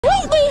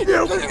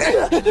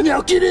help me!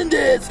 Now get in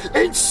there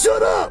and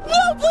shut up!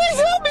 No, please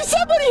help me!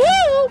 Somebody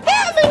help!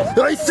 Help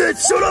me! I said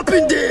shut up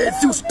and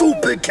dance, you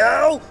stupid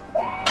cow!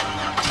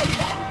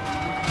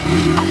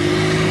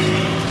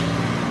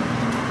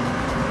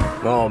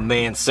 Oh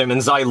man,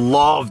 Simmons, I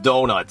love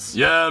donuts.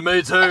 Yeah,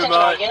 me too,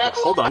 mate.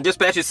 Hold on,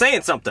 dispatch is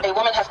saying something. A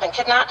woman has been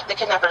kidnapped. The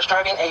kidnapper is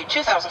driving a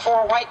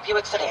 2004 white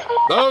Buick sedan.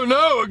 Oh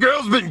no, a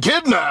girl's been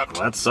kidnapped.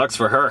 Well, that sucks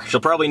for her. She'll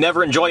probably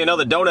never enjoy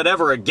another donut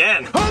ever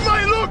again. Oh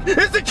mate, look,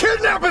 it's the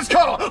kidnapper's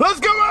car. Let's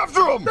go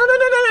after him. No,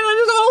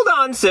 just hold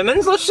on,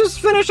 Simmons. Let's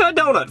just finish our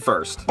donut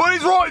first. But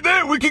he's right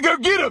there. We can go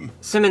get him.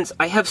 Simmons,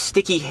 I have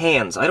sticky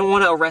hands. I don't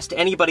want to arrest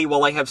anybody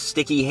while I have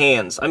sticky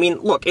hands. I mean,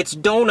 look, it's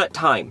donut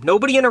time.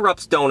 Nobody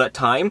interrupts donut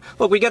time.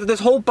 Look, we got this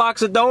whole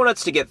box of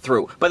donuts to get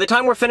through. By the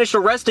time we're finished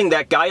arresting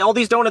that guy, all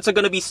these donuts are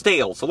going to be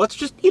stale. So let's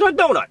just eat our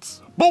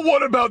donuts. But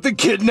what about the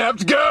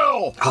kidnapped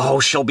girl?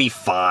 Oh, she'll be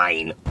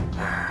fine.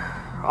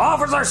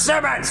 Officer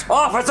Simmons!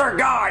 Officer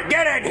Guy,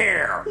 get in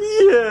here!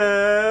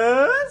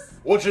 Yes?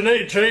 What you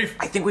need, Chief?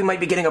 I think we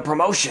might be getting a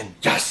promotion.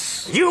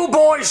 Yes. You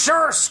boys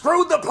sure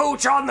screwed the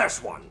pooch on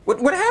this one.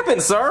 What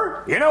happened,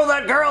 sir? You know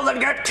that girl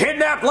that got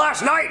kidnapped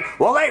last night?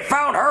 Well, they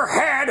found her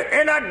head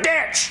in a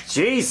ditch.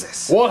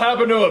 Jesus. What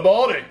happened to her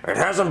body? It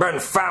hasn't been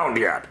found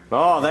yet.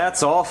 Oh,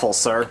 that's awful,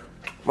 sir.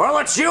 Well,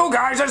 it's you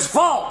guys'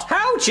 fault.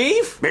 How,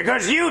 Chief?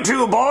 Because you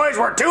two boys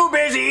were too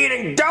busy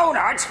eating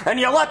donuts and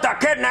you let the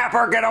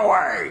kidnapper get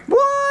away.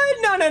 What?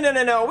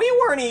 No. We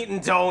weren't eating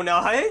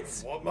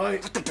donuts. What,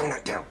 mate? Put the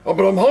donut down. Oh,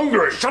 but I'm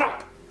hungry. Shut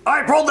up.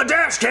 I pulled the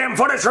dash cam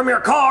footage from your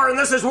car, and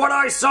this is what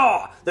I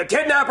saw. The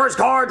kidnapper's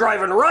car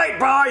driving right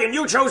by, and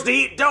you chose to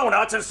eat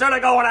donuts instead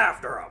of going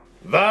after him.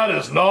 That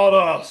is not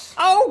us.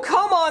 Oh,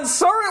 come on,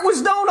 sir. It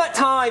was donut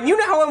time. You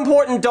know how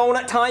important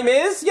donut time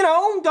is. You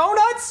know,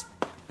 donuts.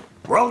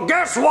 Well,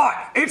 guess what?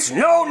 It's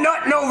No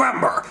Nut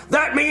November.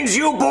 That means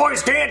you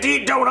boys can't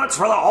eat donuts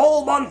for the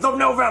whole month of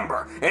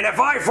November. And if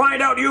I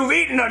find out you've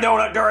eaten a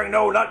donut during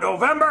No Nut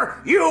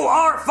November, you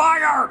are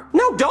fired.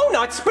 No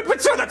donuts?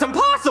 But sir, that's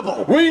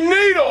impossible. We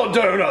need our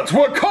donuts.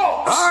 We're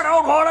cops. I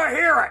don't want to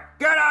hear it.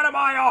 Get out of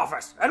my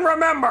office. And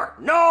remember,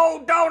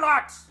 no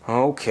donuts.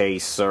 Okay,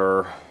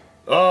 sir.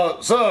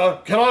 Sir,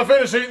 can I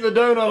finish eating the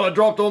donut I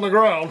dropped on the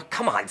ground?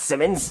 Come on,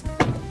 Simmons.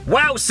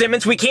 Wow,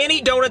 Simmons, we can't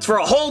eat donuts for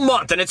a whole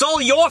month, and it's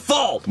all your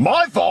fault!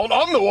 My fault?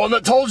 I'm the one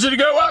that told you to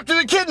go after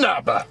the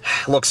kidnapper!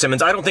 Look,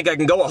 Simmons, I don't think I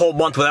can go a whole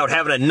month without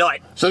having a nut.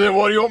 So then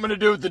what do you want me to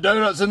do with the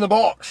donuts in the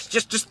box?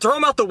 Just throw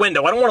them out the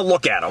window. I don't want to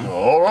look at them.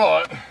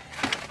 Alright.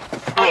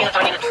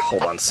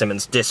 Hold on,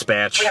 Simmons,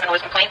 dispatch. We have a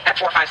noise complaint at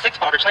 456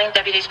 Aldrich Lane.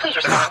 Deputies, please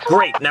respond.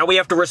 Great, now we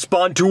have to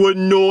respond to a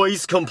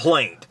noise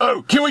complaint.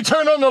 Oh, can we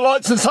turn on the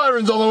lights and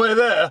sirens on the way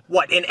there?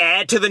 What, an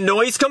add to the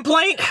noise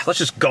complaint? Let's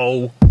just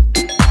go.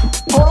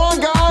 Hold on,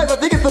 guys! I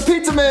think it's the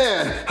pizza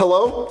man!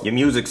 Hello? Your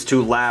music's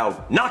too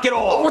loud. Knock it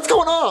off! What's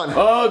going on?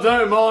 Oh,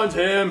 don't mind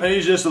him.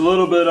 He's just a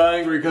little bit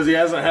angry because he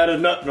hasn't had a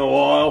nut in a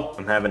while.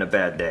 I'm having a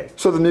bad day.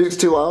 So the music's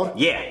too loud?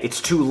 Yeah,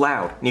 it's too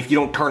loud. And if you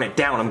don't turn it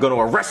down, I'm gonna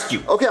arrest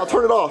you. Okay, I'll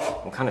turn it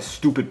off. What kind of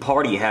stupid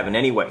party you having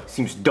anyway?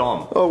 Seems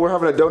dumb. Oh, we're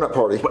having a donut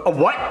party. A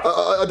what?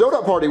 A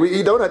donut party. We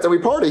eat donuts and we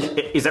party.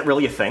 Is that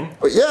really a thing?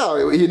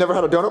 Yeah, you never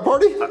had a donut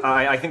party?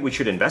 I think we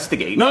should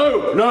investigate.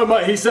 No,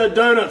 mate, he said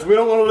donuts. We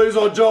don't want to lose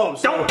our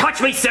jobs. Don't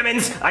touch me,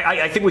 Simmons!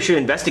 I think we should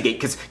investigate,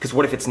 because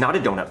what if it's not a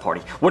donut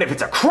party? What if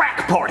it's a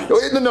crack party? No,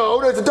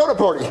 it's a donut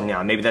party.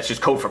 Yeah, maybe that's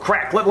just code for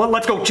crack.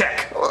 Let's go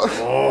check.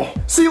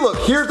 See, look,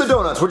 here's the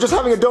donuts. We're just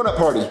having a donut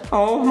party.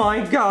 Oh my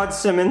God,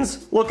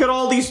 Simmons. Look at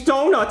all these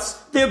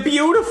donuts. They're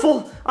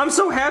beautiful. I'm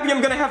so happy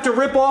I'm gonna have to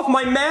rip off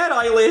my mad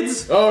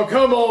eyelids. Oh,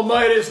 come on,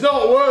 mate. It's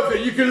not worth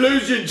it. You can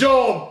lose your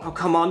job. Oh,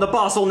 come on. The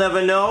boss will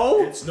never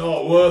know. It's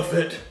not worth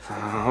it.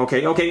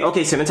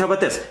 Okay, Simmons. How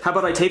about this? How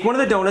about I take one of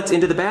the donuts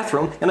into the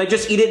bathroom and I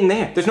just eat it in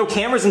there? There's no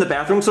cameras in the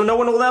bathroom, so no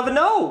one will ever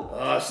know.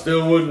 I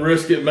still wouldn't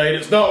risk it, mate.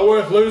 It's not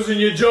worth losing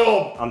your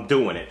job. I'm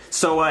doing it.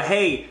 So,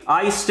 hey,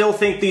 I still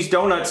think these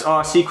donuts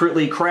are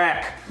secretly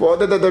crack. Well,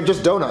 they're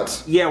just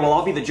donuts. Yeah, well,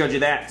 I'll be the judge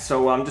of that.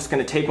 So I'm just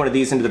gonna take one of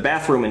these into the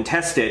bathroom and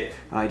test it.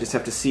 I just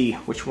have to see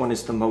which one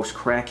is the most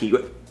cracky.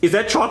 Is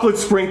that chocolate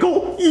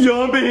sprinkle?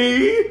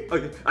 Yummy!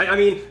 I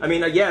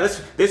mean, yeah,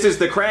 this is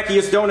the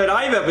crackiest donut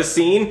I've ever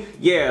seen.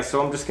 Yeah,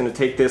 so I'm just gonna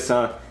take this,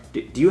 do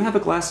you have a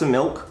glass of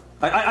milk?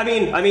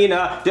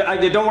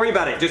 Don't worry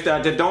about it. Just,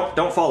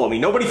 don't follow me.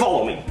 Nobody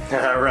follow me.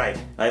 Alright,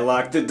 I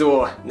locked the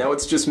door. Now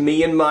it's just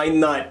me and my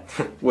nut.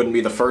 Wouldn't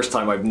be the first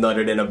time I've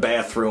nutted in a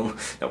bathroom.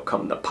 Now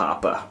come to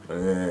Papa.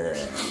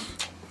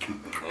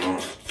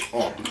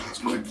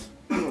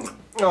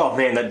 Oh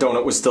man, that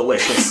donut was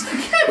delicious.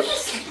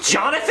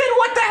 Jonathan,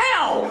 what the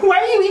hell? Why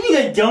are you eating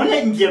a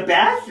donut in the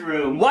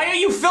bathroom? Why are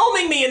you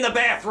filming me in the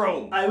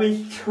bathroom? I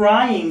was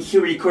trying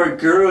to record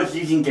girls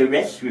using the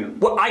restroom.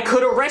 Well, I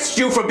could arrest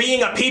you for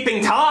being a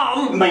peeping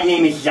Tom. My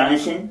name is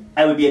Jonathan.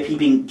 I would be a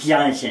peeping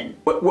Jonathan.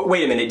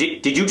 Wait a minute,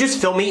 did you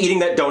just film me eating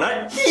that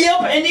donut?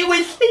 Yep, and it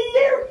was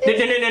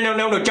hilarious.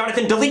 No,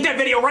 Jonathan, delete that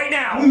video right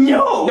now!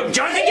 No!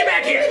 Jonathan, get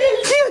back here!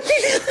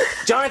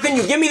 Jonathan,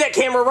 you give me that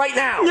camera right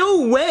now!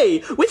 No way!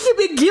 What's the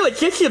big deal? It's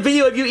just a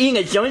video of you eating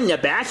a donut in the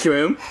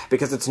bathroom.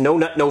 Because it's No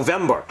Nut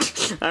November.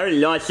 I already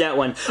lost that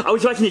one. I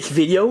was watching this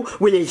video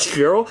where this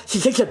girl, she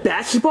takes a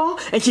basketball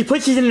and she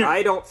puts it in her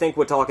I don't think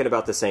we're talking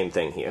about the same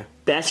thing here.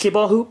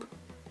 basketball hoop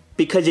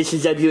because it's the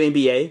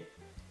WNBA.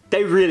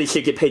 They really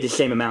should get paid the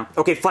same amount.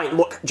 Okay, fine.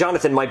 Look,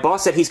 Jonathan, my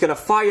boss said he's gonna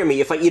fire me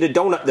if I eat a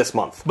donut this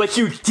month. But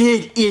you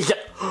did is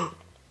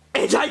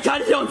and I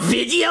got it on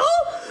video?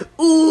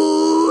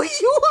 Ooh,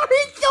 you are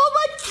in so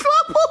much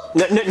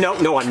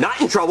trouble! No, I'm not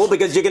in trouble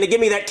because you're gonna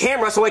give me that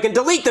camera so I can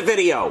delete the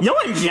video! No,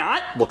 I'm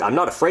not! Look, I'm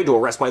not afraid to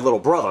arrest my little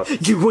brother.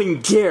 You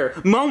wouldn't dare.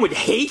 Mom would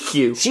hate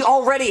you. She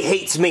already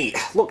hates me.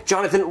 Look,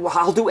 Jonathan,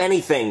 I'll do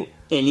anything.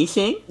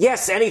 Anything?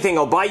 Yes, anything.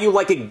 I'll buy you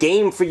like a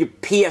game for your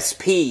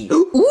PSP.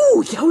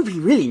 Ooh, that would be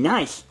really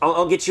nice.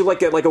 I'll get you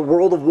like a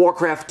World of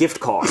Warcraft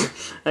gift card.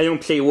 I don't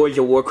play World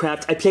of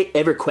Warcraft. I play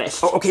EverQuest.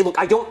 Oh, okay, look,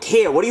 I don't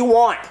care. What do you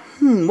want?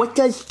 What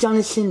does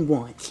Jonathan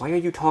want? Why are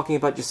you talking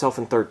about yourself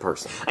in third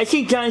person? I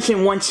think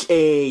Jonathan wants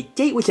a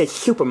date with a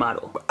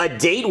supermodel. A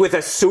date with a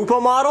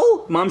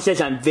supermodel? Mom says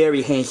I'm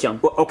very handsome.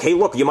 Well, okay,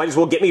 look, you might as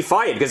well get me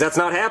fired because that's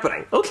not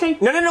happening. Okay.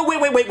 No,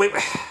 wait.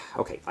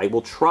 Okay, I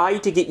will try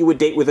to get you a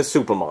date with a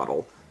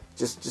supermodel.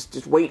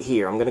 Just wait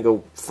here. I'm gonna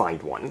go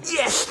find one.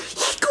 Yes!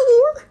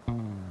 Score!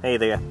 Hey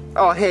there.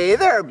 Oh, hey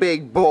there,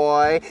 big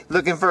boy.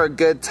 Looking for a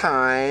good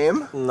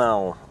time?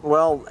 No.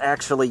 Well,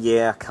 actually,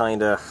 yeah,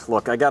 kinda.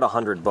 Look, I got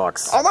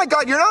 $100. Oh my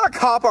god, you're not a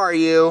cop, are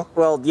you?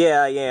 Well,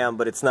 yeah, I am,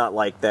 but it's not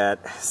like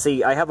that.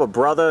 See, I have a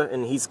brother,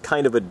 and he's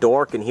kind of a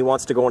dork, and he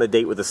wants to go on a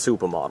date with a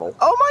supermodel.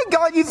 Oh my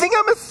god, you think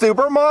I'm a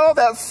supermodel?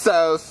 That's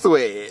so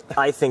sweet.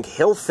 I think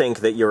he'll think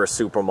that you're a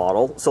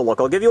supermodel. So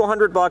look, I'll give you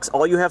 $100.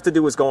 All you have to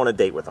do is go on a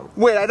date with him.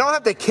 Wait, I don't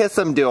have to kiss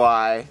him, do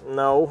I?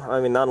 No, I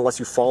mean, not unless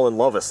you fall in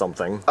love or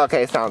something.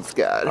 Okay, sounds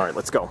good. All right,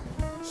 let's go.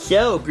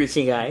 So, Bruce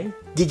and guy,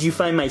 did you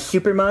find my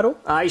supermodel?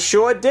 I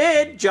sure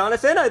did.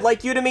 Jonathan, I'd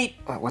like you to meet...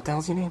 what the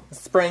hell's your name?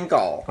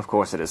 Sprinkle. Of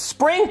course it is.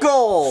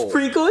 Sprinkle!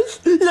 Sprinkles?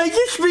 Like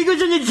the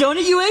sprinkles on the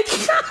donut you ate?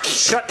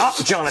 Shut up,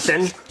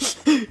 Jonathan!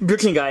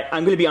 Brooks and guy,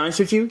 I'm gonna be honest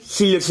with you.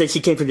 She looks like she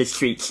came from the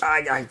streets.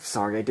 I'm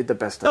sorry, I did the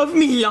best Of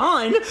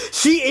Milan?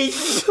 She is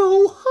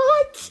so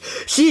hot!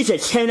 She is a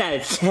 10 out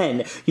of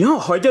 10. You know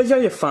how hard those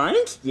are to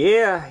find?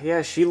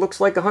 Yeah, she looks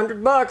like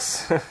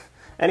 $100.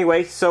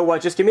 Anyway, so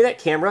just give me that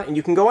camera and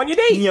you can go on your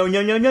date.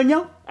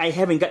 No. I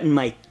haven't gotten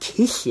my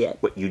kiss yet.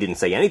 What, you didn't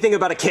say anything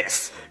about a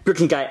kiss? Brooks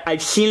and guy,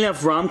 I've seen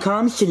enough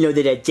rom-coms to know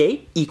that a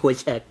date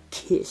equals a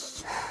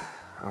kiss.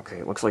 Okay,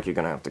 it looks like you're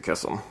gonna have to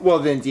kiss him. Well,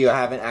 then do you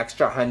have an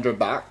extra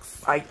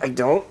 $100? I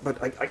don't,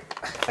 but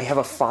I have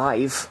a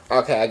 5.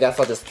 Okay, I guess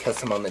I'll just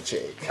kiss him on the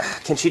cheek.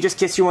 Can she just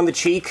kiss you on the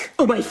cheek?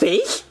 Oh, my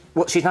face?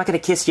 Well, she's not gonna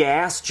kiss your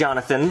ass,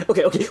 Jonathan.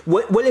 Okay.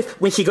 What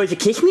if when she goes to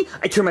kiss me,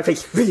 I turn my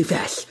face really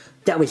fast?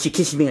 That way she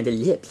kisses me on the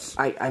lips.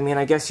 I mean,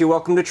 I guess you're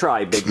welcome to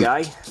try, big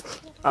guy.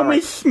 I'm a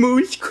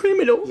smooth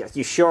criminal. Yes,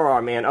 you sure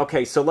are, man.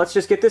 Okay, so let's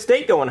just get this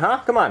date going, huh?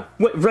 Come on.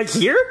 What, right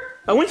here?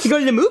 I want to go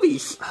to the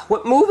movies.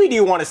 What movie do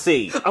you want to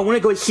see? I want to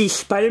go see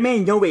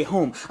Spider-Man No Way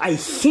Home. I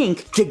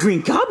think the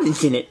Green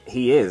Goblin's in it.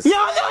 He is.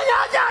 No!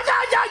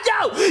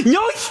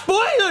 No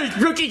spoilers,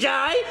 rookie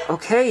guy!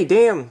 Okay,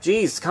 damn.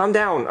 Jeez, calm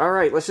down. All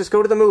right, let's just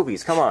go to the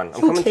movies. Come on,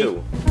 I'm coming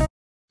too.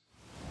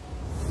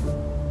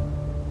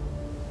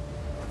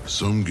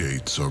 Some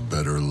gates are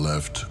better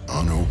left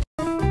unopened.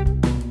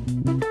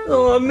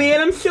 Oh man,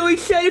 I'm so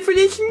excited for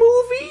this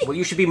movie! Well,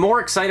 you should be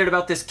more excited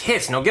about this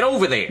kiss. Now get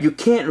over there. You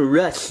can't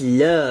rush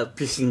love,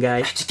 Christian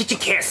guy. Just get your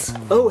kiss.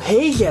 Oh,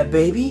 hey there,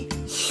 baby.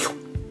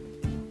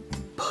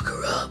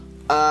 Pucker up.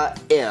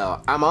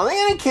 Ew. I'm only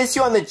gonna kiss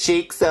you on the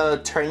cheek, so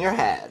turn your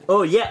head.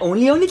 Oh yeah,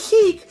 only on the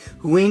cheek.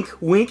 Wink,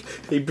 wink.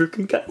 Hey,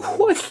 Brooklyn guy,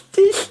 what's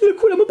this?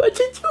 Look what I'm about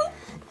to do.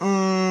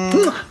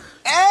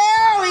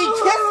 Ew, he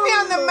kissed me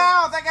on the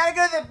mouth. I gotta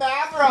go to the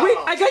bathroom. Wait,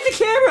 I got the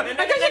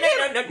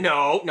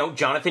camera. No,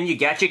 Jonathan, you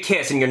got your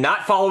kiss and you're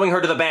not following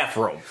her to the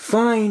bathroom.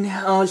 Fine,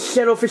 I'll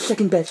settle for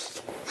second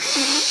best.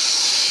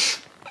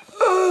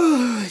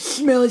 Oh,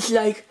 smells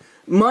like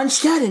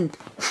Mondstadt.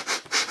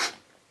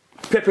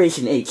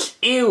 Preparation H.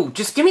 Ew,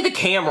 just give me the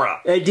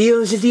camera. A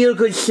deal's a deal,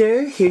 good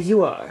sir. Here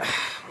you are.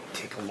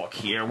 Take a look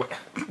here. Wait.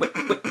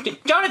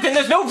 Jonathan,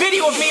 there's no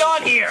video of me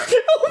on here.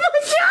 Oh my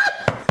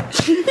god!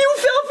 You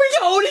fell for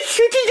the oldest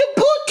trick in the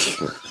book!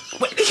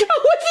 Wait. I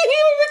wasn't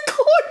even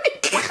recording!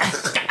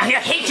 I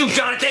hate you,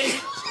 Jonathan!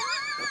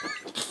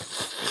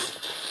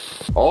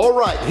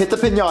 Alright, hit the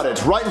pinata.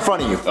 It's right in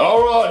front of you.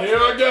 Alright, here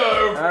I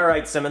go.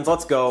 Alright, Simmons,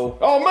 let's go.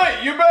 Oh,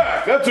 mate, you're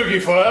back. That took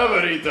you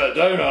forever to eat that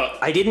donut.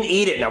 I didn't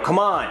eat it, now come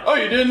on. Oh,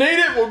 you didn't eat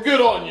it? Well,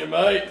 good on you,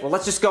 mate. Well,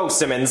 let's just go,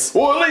 Simmons.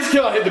 Well, at least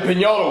can I hit the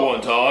pinata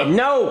one time?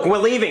 No, we're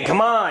leaving, come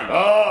on.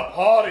 Ah,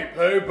 party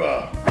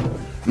pooper.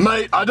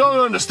 Mate, I don't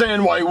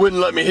understand why you wouldn't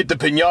let me hit the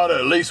piñata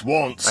at least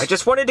once. I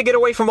just wanted to get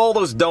away from all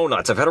those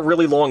donuts. I've had a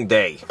really long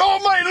day. Oh,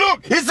 mate,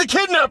 look! It's the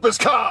kidnapper's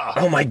car!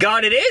 Oh my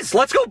god, it is!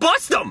 Let's go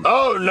bust them!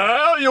 Oh,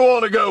 now you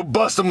want to go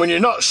bust them when you're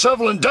not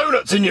shoveling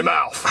donuts in your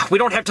mouth. We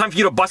don't have time for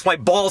you to bust my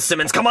balls,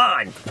 Simmons. Come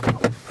on!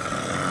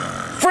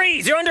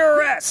 Freeze! You're under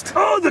arrest!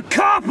 Oh, the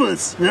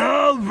coppers!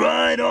 All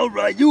right.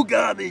 You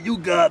got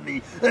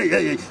me.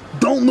 Hey.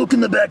 Don't look in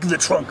the back of the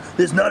trunk.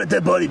 There's not a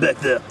dead body back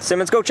there.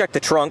 Simmons, go check the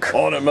trunk.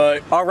 On it,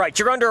 mate. All right,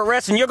 you're under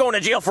arrest and you're going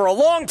to jail for a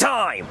long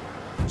time!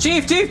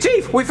 Chief,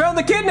 we found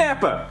the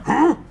kidnapper.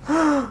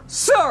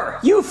 Sir,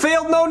 you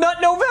failed No Nut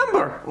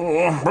November.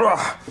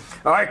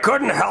 I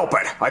couldn't help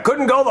it. I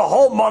couldn't go the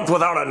whole month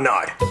without a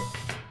nut.